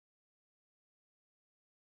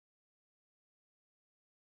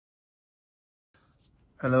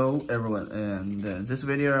Hello everyone, and this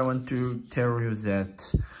video I want to tell you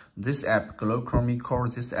that this app, Glocalme core,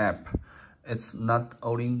 this app, it's not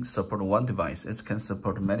only support one device, it can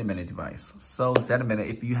support many devices. So that means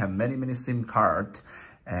if you have many SIM card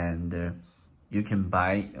and you can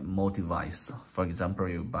buy more device. For example,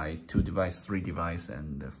 you buy 2 device, 3 device,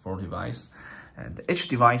 and 4 device, and each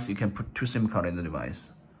device you can put 2 SIM card in the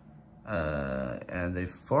device. And the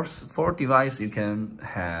fourth device you can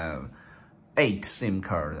have 8 SIM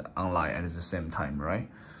card online at the same time, right?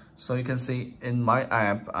 So you can see in my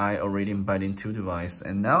app, I already buy in 2 devices,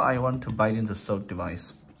 and now I want to buy in the third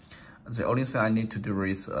device. The only thing I need to do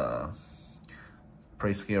is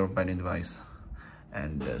pre-scale binding device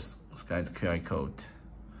and scan the QR code.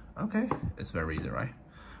 Okay, it's very easy, right?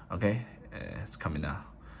 Okay, it's coming now,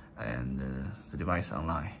 and the device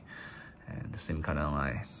online and the SIM card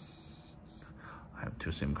online. I have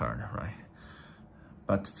 2 SIM card, right?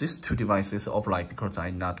 But these 2 devices offline because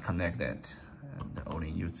I'm not connected and only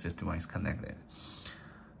use this device connected.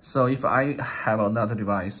 So if I have another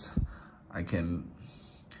device, I can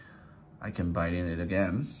buy in it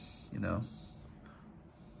again, you know.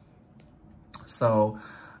 So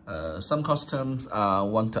some customers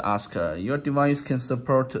want to ask, your device can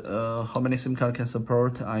support how many SIM card can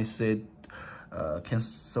support? I said can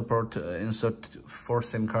support insert 4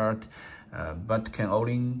 SIM card. But can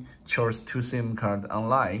only choose 2 SIM card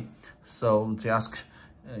online. So they ask,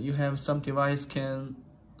 you have some device can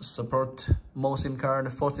support more SIM card,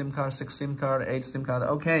 4 SIM card, 6 SIM card, 8 SIM card.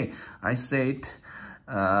 Okay, I said,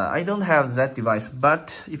 I don't have that device,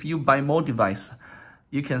 but if you buy more device,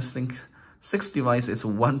 you can think 6 device is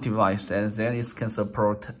 1 device, and then it can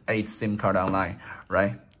support 8 SIM card online,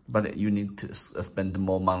 right? But you need to spend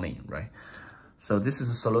more money, right? So this is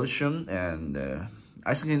a solution, and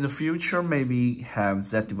I think in the future, maybe have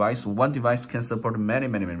that device, 1 device can support many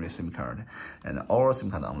SIM card and all SIM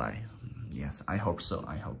card online. Yes, I hope so,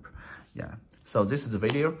 I hope. Yeah, so this is the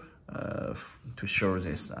video to show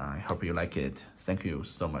this. I hope you like it. Thank you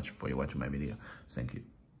so much for watching my video. Thank you.